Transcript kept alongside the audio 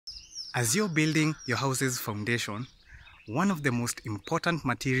As you're building your house's foundation, one of the most important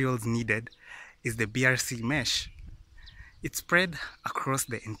materials needed is the BRC mesh. It's spread across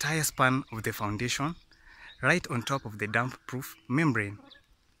the entire span of the foundation, right on top of the damp-proof membrane.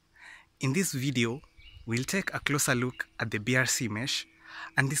 In this video, we'll take a closer look at the BRC mesh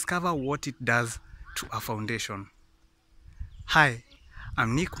and discover what it does to a foundation. Hi,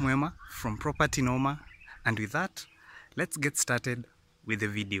 I'm Muema from Property Noma, and with that, let's get started with the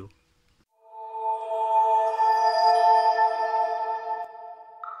video.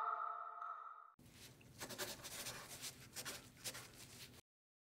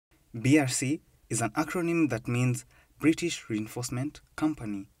 BRC is an acronym that means British Reinforcement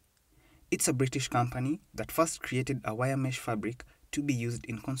Company. It's a British company that first created a wire mesh fabric to be used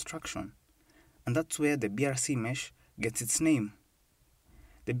in construction, and that's where the BRC mesh gets its name.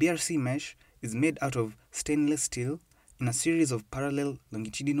 The BRC mesh is made out of stainless steel in a series of parallel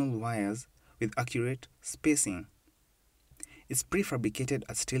longitudinal wires with accurate spacing. It's prefabricated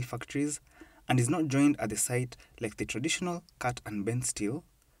at steel factories and is not joined at the site like the traditional cut and bend steel,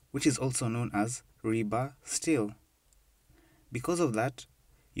 which is also known as rebar steel. Because of that,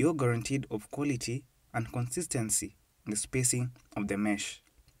 you're guaranteed of quality and consistency in the spacing of the mesh.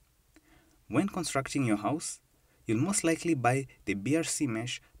 When constructing your house, you'll most likely buy the BRC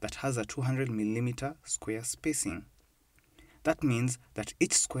mesh that has a 200mm square spacing. That means that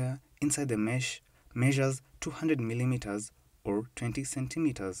each square inside the mesh measures 200mm or 20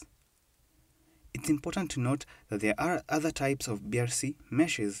 centimeters. It's important to note that there are other types of BRC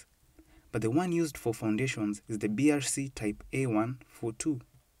meshes, but the one used for foundations is the BRC type A142.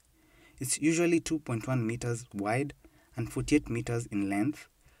 It's usually 2.1 meters wide and 48 meters in length,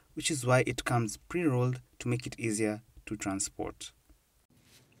 which is why it comes pre-rolled to make it easier to transport.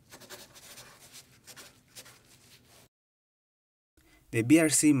 The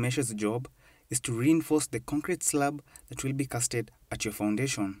BRC mesh's job is to reinforce the concrete slab that will be casted at your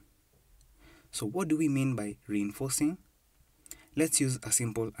foundation. So what do we mean by reinforcing? Let's use a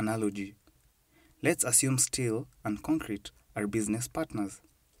simple analogy. Let's assume steel and concrete are business partners.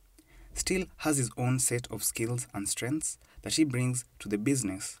 Steel has his own set of skills and strengths that he brings to the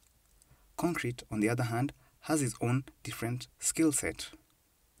business. Concrete, on the other hand, has his own different skill set.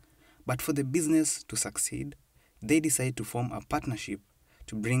 But for the business to succeed, they decide to form a partnership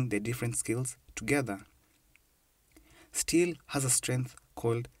to bring the different skills together. Steel has a strength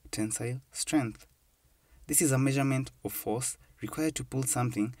called tensile strength. This is a measurement of force required to pull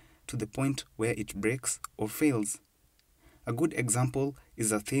something to the point where it breaks or fails. A good example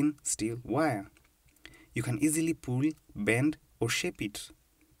is a thin steel wire. You can easily pull, bend, or shape it.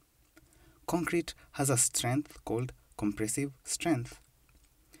 Concrete has a strength called compressive strength.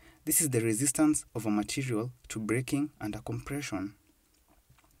 This is the resistance of a material to breaking under compression.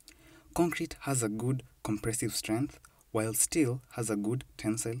 Concrete has a good compressive strength, while steel has a good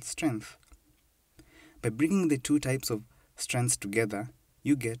tensile strength. By bringing the two types of strengths together,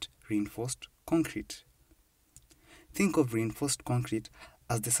 you get reinforced concrete. Think of reinforced concrete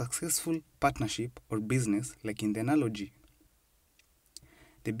as the successful partnership or business like in the analogy.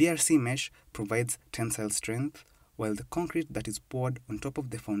 The BRC mesh provides tensile strength, while the concrete that is poured on top of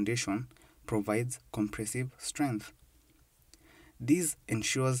the foundation provides compressive strength. This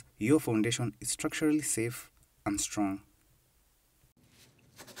ensures your foundation is structurally safe and strong.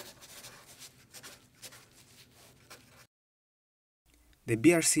 The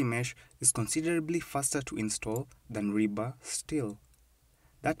BRC mesh is considerably faster to install than rebar steel.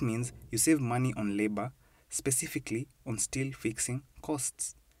 That means you save money on labor, specifically on steel fixing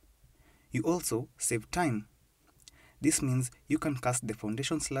costs. You also save time. This means you can cast the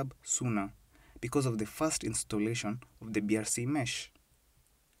foundation slab sooner because of the fast installation of the BRC mesh.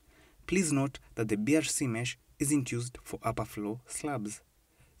 Please note that the BRC mesh isn't used for upper floor slabs.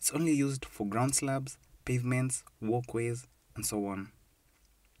 It's only used for ground slabs, pavements, walkways, and so on.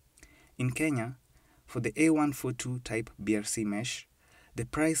 In Kenya, for the A142 type BRC mesh, the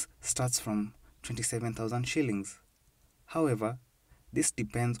price starts from 27,000 shillings. However, this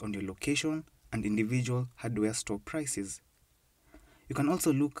depends on your location and individual hardware store prices. You can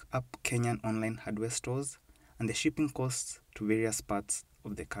also look up Kenyan online hardware stores and the shipping costs to various parts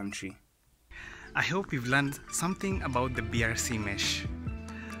of the country. I hope you've learned something about the BRC mesh.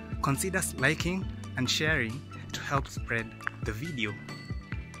 Consider liking and sharing to help spread the video.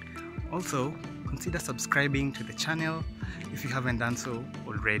 Also, consider subscribing to the channel if you haven't done so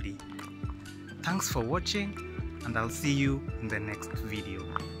already. Thanks for watching, and I'll see you in the next video.